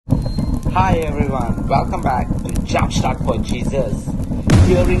Hi everyone, welcome back to Jumpstart for Jesus.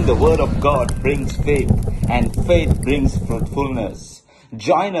 Hearing the Word of God brings faith, and faith brings fruitfulness.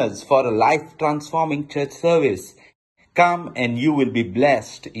 Join us for a life-transforming church service. Come and you will be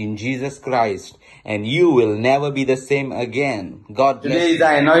blessed in Jesus Christ, and you will never be the same again. God bless. Today is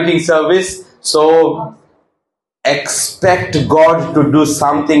the anointing service, so expect God to do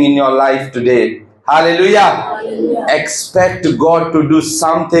something in your life today. Hallelujah. Hallelujah. Expect God to do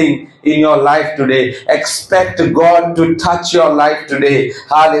something in your life today. Expect God to touch your life today.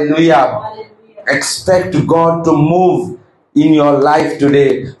 Hallelujah. Hallelujah. Expect God to move in your life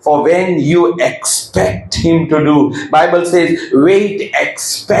today. For when you expect Him to do, Bible says, wait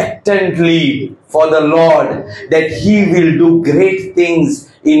expectantly for the Lord, that He will do great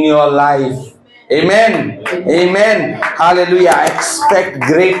things in your life. Amen. Amen. Hallelujah. Expect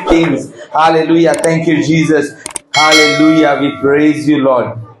great things. Hallelujah. Thank you, Jesus. Hallelujah. We praise you,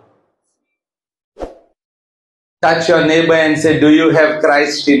 Lord. Touch your neighbor and say, do you have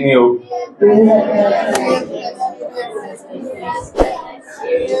Christ in you?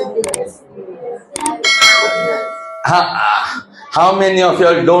 How many of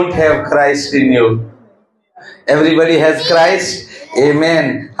you don't have Christ in you? Everybody has Christ?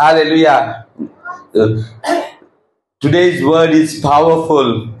 Amen. Hallelujah. Today's word is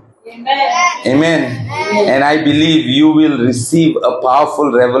powerful. Amen. Amen. And I believe you will receive a powerful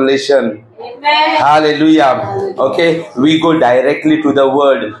revelation. Amen. Hallelujah. Okay, we go directly to the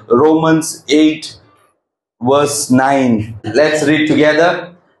word. Romans 8 verse 9. Let's read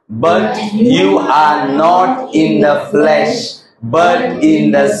together. But you are not in the flesh, but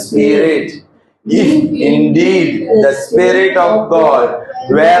in the Spirit. If indeed the Spirit of God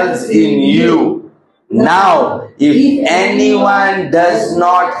dwells in you. Now, if anyone does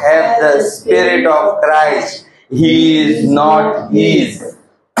not have the Spirit of Christ, he is not his.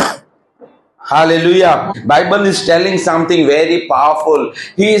 Hallelujah. Bible is telling something very powerful.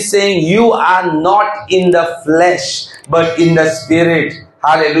 He is saying you are not in the flesh, but in the Spirit.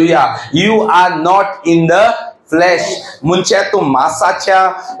 Hallelujah. You are not in the flesh. Munche tu masaच्या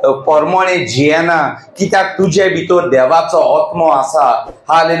परमाणे जियेना कित्याक तुझे भितर देवाचो आत्मो आसा.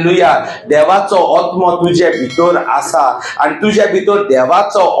 Hallelujah. देवाचो आत्मो तुझे भितर आसा आणि तुझे भितर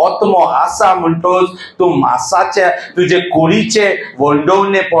देवाचो आत्मो आसा म्हणटोच तू मासाचे तुझे कुडीचे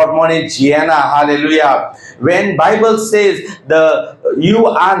वंडवणे परमाणे जियेना. Hallelujah. When Bible says you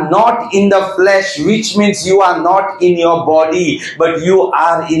are not in the flesh, which means you are not in your body, but you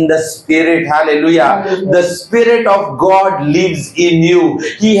are in the Spirit. Hallelujah. The Spirit of God lives in you.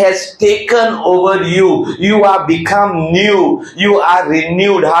 He has taken over you. You are become new. You are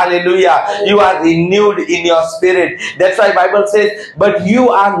renewed. Hallelujah. You are renewed in your spirit. That's why Bible says, but you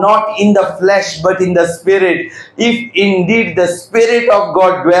are not in the flesh, but in the Spirit. If indeed the Spirit of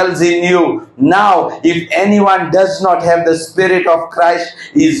God dwells in you. Now, if anyone does not have the Spirit of Christ,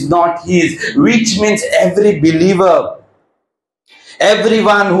 is not his. Which means every believer,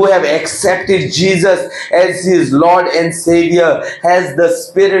 everyone who have accepted Jesus as his Lord and Savior has the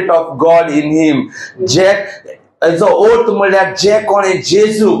Spirit of God in him. जो ओट म्हळ्यार जे कोणे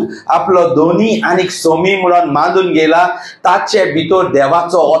जेजूक आपलो दोनी आनी सोमी म्हणून मानून गेला ताचे भितर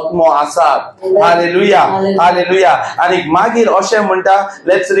देवाचो आत्मो आसा. हालेलुया. हालेलुया. आणि मागीर अशें म्हणटा,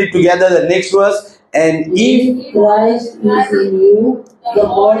 let's read together the next verse. And if Christ is in you, the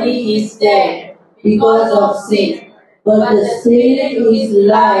body is dead because of sin, but the Spirit is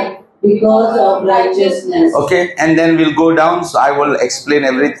life because of righteousness. Okay, and then we'll go down, so I will explain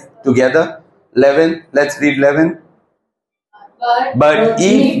everything together. 11, let's read 11. But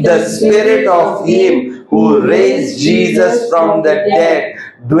if the Spirit of Him who raised Jesus from the dead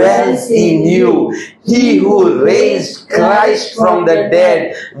dwells in you, He who raised Christ from the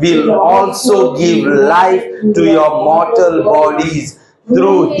dead will also give life to your mortal bodies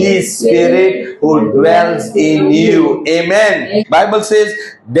through His Spirit who dwells in you. Amen. Bible says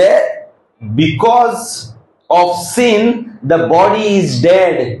that because of sin, the body is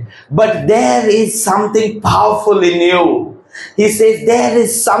dead. But there is something powerful in you. He says there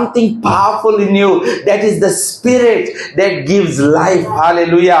is something powerful in you. That is the Spirit that gives life.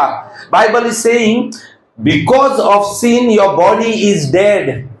 Hallelujah. Bible is saying because of sin your body is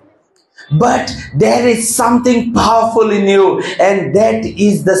dead. But there is something powerful in you, and that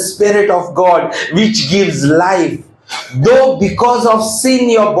is the Spirit of God which gives life. Though because of sin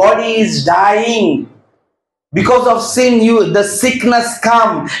your body is dying, because of sin the sickness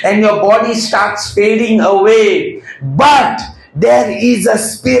come and your body starts fading away. But there is a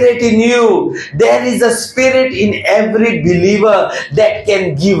spirit in you. There is a spirit in every believer that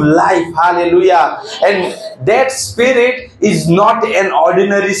can give life. Hallelujah. And that spirit is not an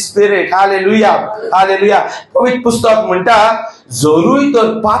ordinary spirit. Hallelujah. Hallelujah. पवित्र पुस्तक म्हणता जरूर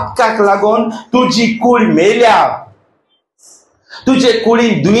तर पातकाक लागून तुझी कूड मेल्या. तुझे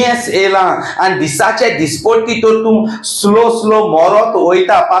कुडीन दुयेंस येला आणि दिसाचे दिसपट्टी तर तू स्लो मरत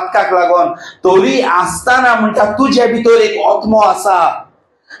वयता पातकाक लागून तरी आसतना म्हणटा तुझे भितर एक आत्मो आसा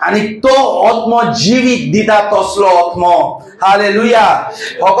आणि तो आत्मो जिवीत दिता तसलो आत्मो. हालेलुया.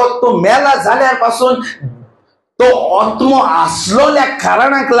 फकत तो मेला जाल्यार पासून तो आत्मो आसलोल्या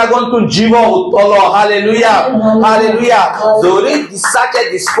कारणाक लागून तू जीव उत्तलो. हालेलुया. हालेलुया. जरी दिसाचे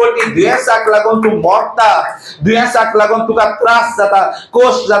दिसपट्टी दुयेंसाक लागून तू मरता, दुयेंसाक लागून तुका त्रास जाता,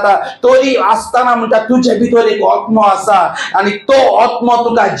 कश्ट जाता, तरी आसतना म्हणटा तुझे भितर एक आत्मो आसा आणि तो आत्मो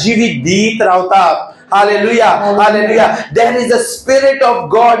तुका जिवीत दीत रावता. Hallelujah. Hallelujah. There is a spirit of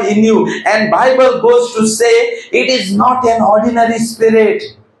God in you, and Bible goes to say it is not an ordinary spirit.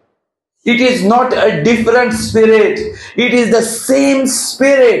 It is not a different spirit. It is the same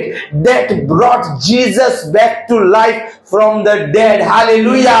spirit that brought Jesus back to life from the dead.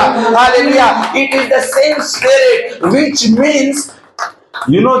 Hallelujah. Hallelujah. It is the same spirit, which means,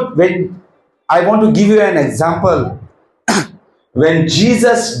 when I want to give you an example. When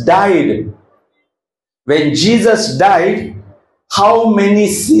Jesus died, how many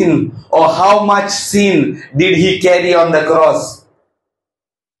sin or how much sin did he carry on the cross?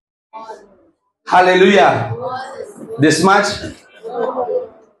 Hallelujah. This much?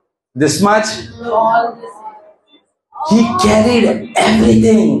 This much? He carried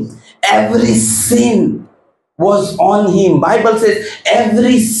everything. Every sin was on him. Bible says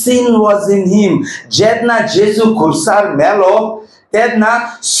every sin was in him. Jedna Jesu kursar melo. तेन्ना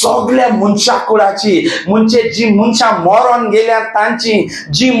सगळ्या मनशा कुळाची म्हणजे जी मनशा मरण गेल्या तांची,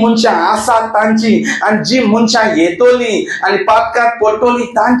 जी मनशा आसात तांची आणि जी मनशा येतोली आणि पातकांत पडटोली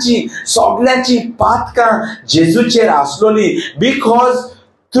तांची सगळ्यांची पातकां जेजूचेर आसलोली. Because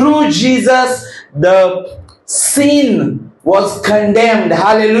through Jesus the scene was condemned.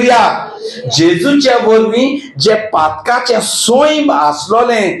 Hallelujah. जेजूच्या वरवीं जे पातकाचे सोयम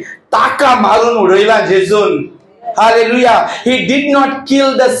आसलोले ताका मारून उडयला जेजून. Hallelujah. He did not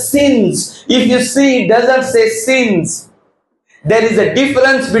kill the sins. If you see, it doesn't say sins. There is a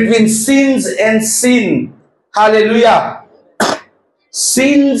difference between sins and sin. Hallelujah.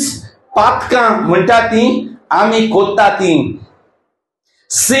 Sins patka muntati ami kottati.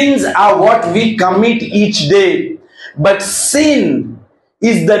 Sins are what we commit each day. But sin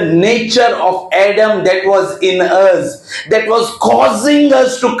is the nature of Adam that was in us, that was causing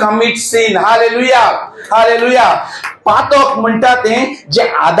us to commit sin. Hallelujah. Hallelujah. पातक म्हणटा तें जे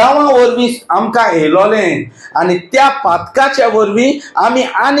आदामा वरवीं आमकां येयलोलें आनी त्या पातकाच्या वरवीं आमी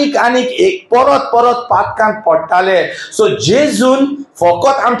आनीक एक परत पातकांत पडटाले. सो जेजून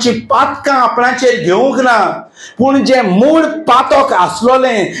फकत आमची पातकां आपणाचेर घेवंक ना, पूण जे मूळ पातक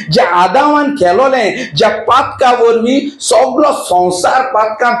आसलोलें, जे आदामान केलोलें, ज्या पातका वरवीं सगळो संसार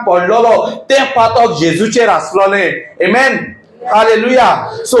पातकांत पडलोलो, तें पातक जेजूचेर आसलोलें. Amen. Hallelujah.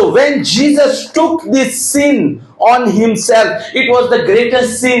 So when Jesus took this sin on himself, it was the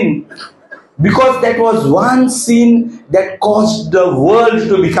greatest sin, because that was one sin that caused the world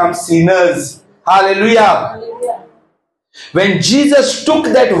to become sinners. Hallelujah. When Jesus took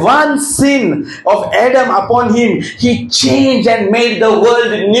that one sin of Adam upon him, he changed and made the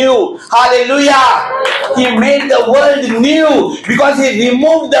world new. Hallelujah. He made the world new because he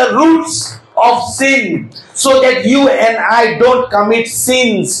removed the roots of sin, so that you and I don't commit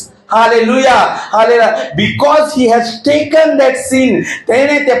sins. Hallelujah. Hallelujah. Because he has taken that sin,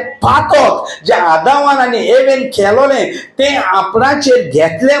 tene te patok je Adaman ani Evan kelole te आपणाचेर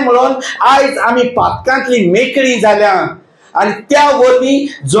घेतले म्हणून आयज आमी पातकांतली मेकळी जाल्या आणि त्या वरवीं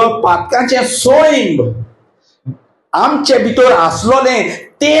जो पातकांचे सोयम आमचे भितर आसलोले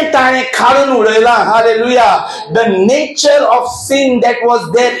ते ताणे काढून उडयला. Hallelujah. The nature of sin that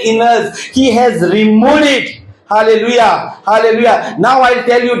was there in us, he has removed it. Hallelujah. Hallelujah. Now I'll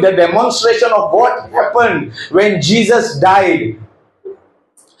tell you the demonstration of what happened when Jesus died.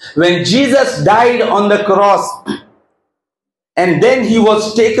 When Jesus died on the cross, and then he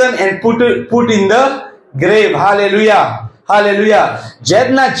was taken and put in the grave. Hallelujah. Hallelujah.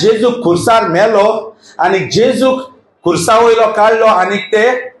 जेन्ना जेजू खुर्सार मेलो आणि जेजू खुर्सा वयलो काडलो आणि ते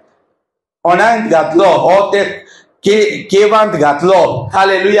ओणांत घातलो ओ ते केवांत घातलो.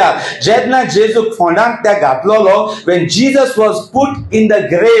 Hallelujah. जेन्ना जेजू फोंडांत त्या घातलोलो, when Jesus was put in the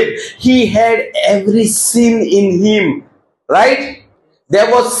grave, he had every sin in him, right? There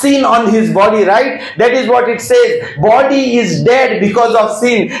was sin on his body, right? That is what it says. Body is dead because of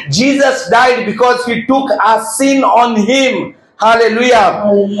sin. Jesus died because he took our sin on him. Hallelujah.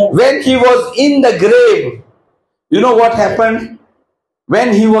 When he was in the grave, you know what happened?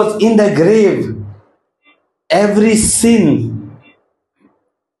 When he was in the grave, every sin,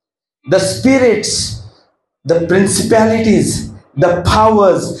 the spirits, the principalities, the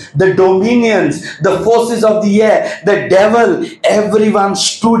powers, the dominions, the forces of the air, the devil, everyone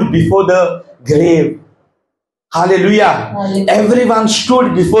stood before the grave. Hallelujah. Everyone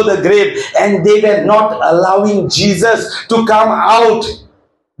stood before the grave and they were not allowing Jesus to come out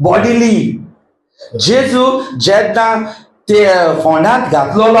bodily. Jesu jedna te fondat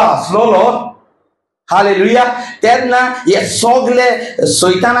gatlolo aslolo. Hallelujah. Terna ye sogle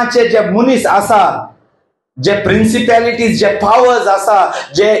soitanache je munis asa. J प्रिन्सिपॅलिटीज J powers आसा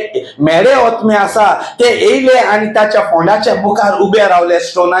जे मेरे ओतमे आसा ते येयले आनी ताच्या फोंडाच्या मुखार ube रावले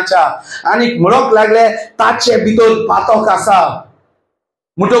स्टोनाच्या आनी म्हणोक लागले ताचे भितर पातोक आसा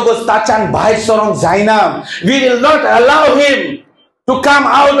म्हणटकूच ताच्यान भायर सरोंक जायना वी विल नॉट अलाव him to come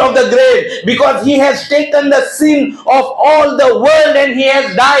out of the grave because he has taken the sin of all the world and he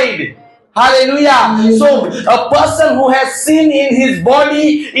has died. Hallelujah. So a person who has sin in his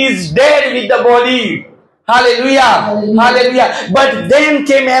body is dead with the body. Hallelujah. Hallelujah. But then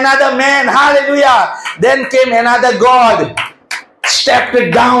came another man. Hallelujah. Then came another God.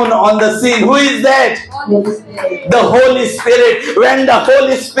 Stepped down on the scene. Who is that? The Holy Spirit. When the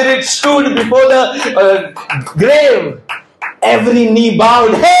Holy Spirit stood before the grave, every knee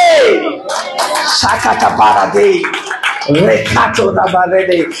bowed. Hey! Shakata parade.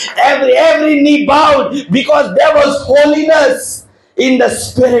 Every knee bowed because there was holiness in the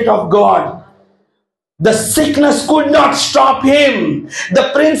Spirit of God. The sickness could not stop him. The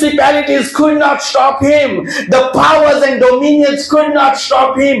principalities could not stop him. The powers and dominions could not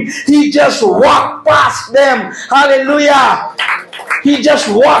stop him. He just walked past them. Hallelujah. He just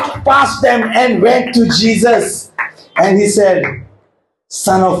walked past them and went to Jesus. And he said,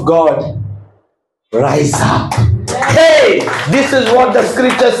 Son of God, rise up. Hey, this is what the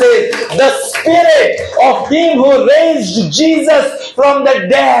scripture says. The spirit of him who raised Jesus from the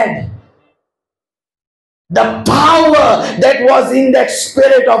dead. The power that was in that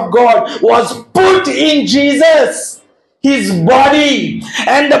Spirit of God was put in Jesus, his body,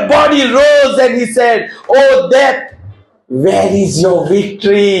 and the body rose and he said, Oh death, where is your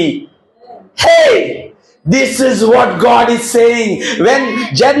victory? Hey, this is what God is saying.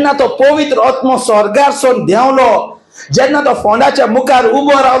 When Jadna to povitra atma sargar son dhyavlo, Jadna to fondacha mukar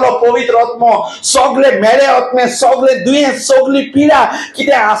ubo ravlo povitra atma, sogle mere atme, sogle duye, sogle pira,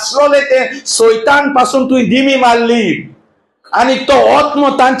 kite asrole te soitan pasun tu dimi malli. Ani to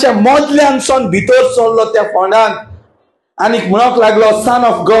atma tancha modlian son bitor sollo te fondan. Ani munok laglo, Son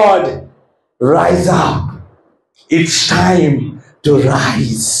of God, rise up. It's time to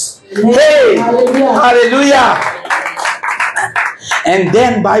rise. Hey, hallelujah. And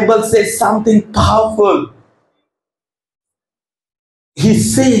then Bible says something powerful. He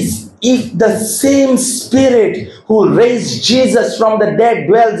says, if the same Spirit who raised Jesus from the dead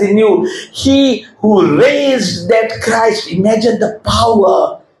dwells in you, he who raised that Christ, imagine the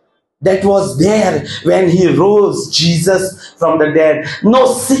power that was there when he rose Jesus from the dead. No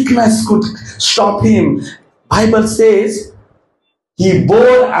sickness could stop him. Bible says, he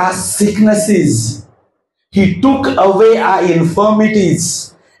bore our sicknesses. He took away our infirmities.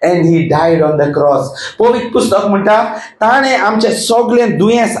 And he died on the cross. पवित्र पुस्तक म्हणटा ताणे आमचे सगळे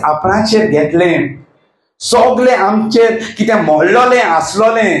दुयेंस आपणाचेर घेतलें. सगळे आमचेर कितें मोडलोलें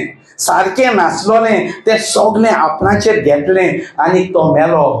आसलोलें, सारकें नासलोलें तें सगळें आपणाचेर घेतलें आनी तो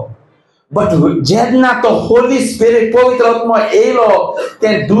मेलो. बट जेन्ना तो होली स्पिरीट पवित्र आत्मा येयलो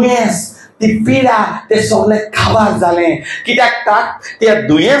तें दुयेंस ती पिडा ते सगळे काबार जालें. कित्याक ताक त्या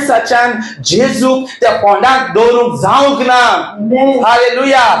दुयेंसाच्यान जेजूक त्या पोंडाक दवरूंक जावंक ना.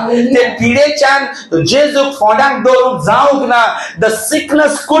 हालेलुया. ते पिडेच्यान जेजूक पोंडाक दवरूंक जावंक ना. The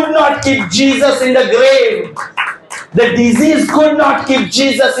sickness could not keep Jesus in the grave. The disease could not keep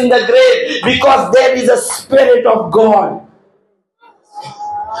Jesus in the grave because there is a Spirit of God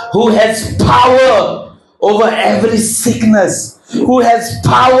who has power over every sickness, who has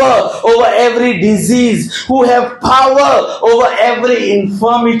power over every disease, who have power over every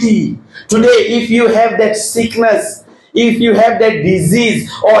infirmity. Today, if you have that sickness, if you have that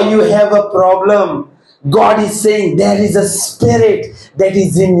disease, or you have a problem, God is saying there is a Spirit that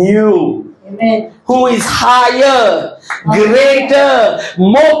is in you. Amen. Who is higher, greater,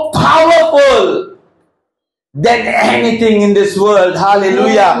 more powerful than anything in this world.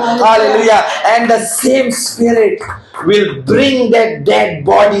 Hallelujah. Hallelujah. And the same Spirit will bring that dead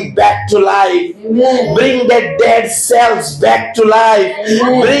body back to life. Amen. Bring that dead cells back to life.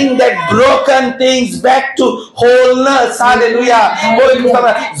 Amen. Bring that broken things back to wholeness. Hallelujah.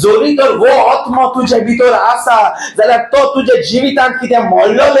 जोरी तर वो आत्मा तुझ्या भितर आसा जाल्यार तो तुझ्या जिवितांत कितें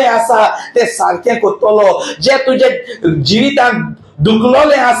मोडलेलें आसा तें सारकें करतलो. जे तुझ्या जिवितांत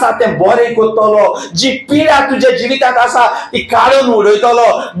दुखलोले आसा ते बरें करतलो. जी पीडा तुझ्या जिवितांत आसा ती काडून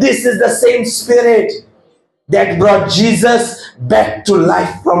उडयतलो. This is the same Spirit that brought Jesus back to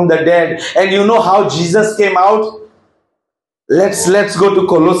life from the dead. And you know how Jesus came out? Let's go to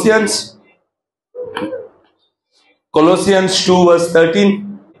Colossians. Colossians 2 verse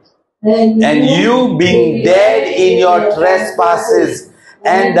 13. And you being dead in your trespasses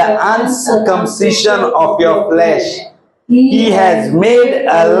and the uncircumcision of your flesh, He has made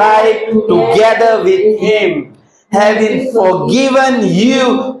alive together with Him, having forgiven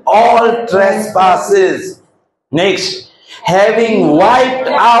you all trespasses. Next, having wiped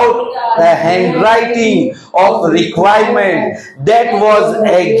out the handwriting of requirement that was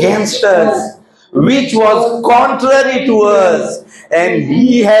against us, which was contrary to us, and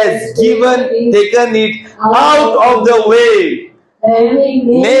He has taken it out of the way,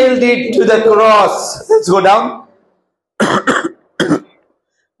 nailed it to the cross. Let's go down.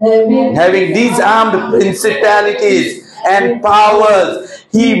 Having disarmed principalities and powers,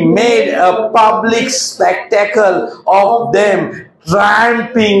 He made a public spectacle of them,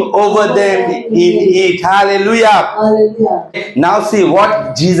 triumphing over them in it. Hallelujah. Hallelujah. Now see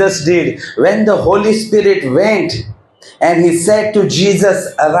what Jesus did. When the Holy Spirit went and He said to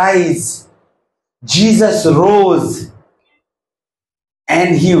Jesus, arise, Jesus rose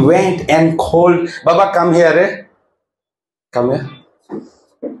and He went and called. Baba, come here. Eh? Come here.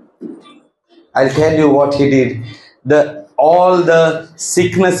 I'll tell you what He did. All the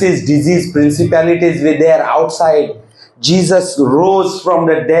sicknesses, disease, principalities were there outside. Jesus rose from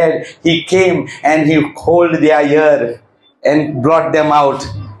the dead. He came and He called their ear and brought them out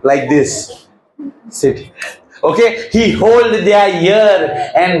like this. Sit. Okay, He held their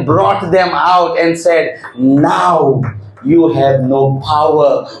ear and brought them out and said, now you have no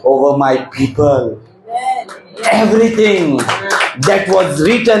power over my people. Everything that was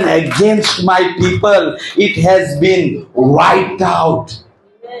written against my people, it has been wiped out.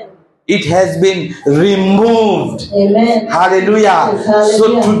 It has been removed. Amen. Hallelujah. Hallelujah.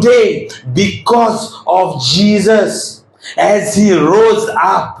 So today, because of Jesus, as He rose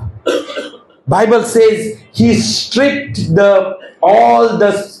up, Bible says He stripped all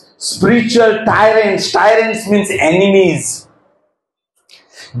the spiritual tyrants. Tyrants means enemies.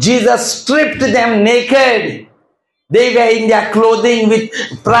 Jesus stripped them naked. They were in their clothing with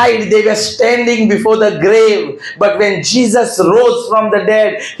pride. They were standing before the grave. But when Jesus rose from the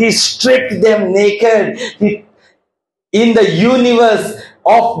dead, He stripped them naked. In the universe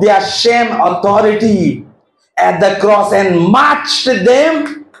of their shame authority at the cross and marched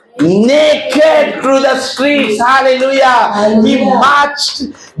them naked through the streets. Hallelujah. Hallelujah. He marched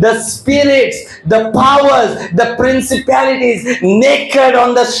the spirits, the powers, the principalities naked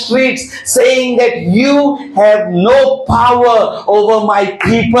on the streets, saying that you have no power over my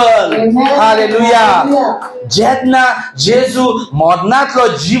people. Amen. Hallelujah. जेन्ना जेजू मरणांतलो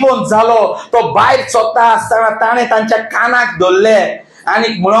जीवन जालो तो भायर सोदता आसतना ताणें तांच्या कानाक धरले आनी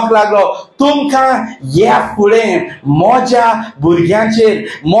म्हणूंक लागलो तुमकां ह्या फुडें म्हज्या भुरग्यांचेर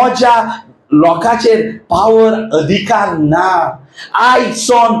म्हज्या लोकांचेर पावर अधिकार ना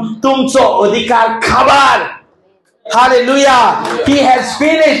आयजसून तुमचो अधिकार काबार. Hallelujah. He has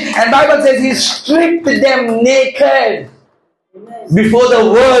finished, and Bible says He stripped them naked before the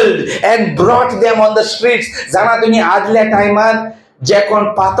world and brought them on the streets. जाणा तुमी आदल्या टायमार जे कोण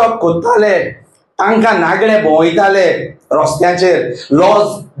पातक कोत्ताले तांकां नागडे भोंवयताले रस्त्याचेर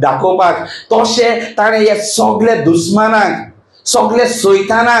लॉज दाखोवपाक तशे ताणें हे सगळे दुस्मानाक सगळे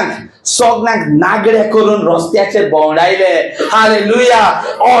सैतानाक सगळ्यांक नागडे करून रस्त्याचेर भोंवडायले. Hallelujah.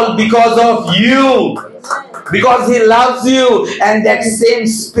 All because of you. Because He loves you and that same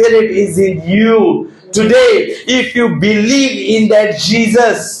Spirit is in you. Today, if you believe in that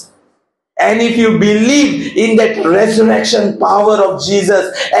Jesus and if you believe in that resurrection power of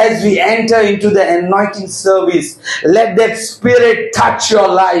Jesus, as we enter into the anointing service, let that Spirit touch your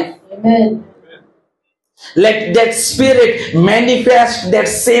life. Amen. Let that Spirit manifest that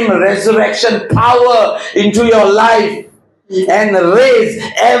same resurrection power into your life and raise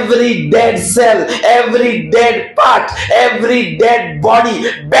every dead cell, every dead part, every dead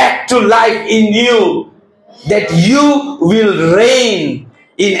body back to life in you. That you will reign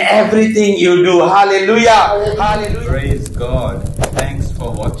in everything you do. Hallelujah. Hallelujah. Praise God. Thanks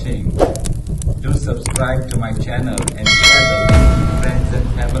for watching. Do subscribe to my channel and share the link with friends and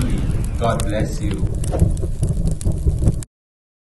family. God bless you.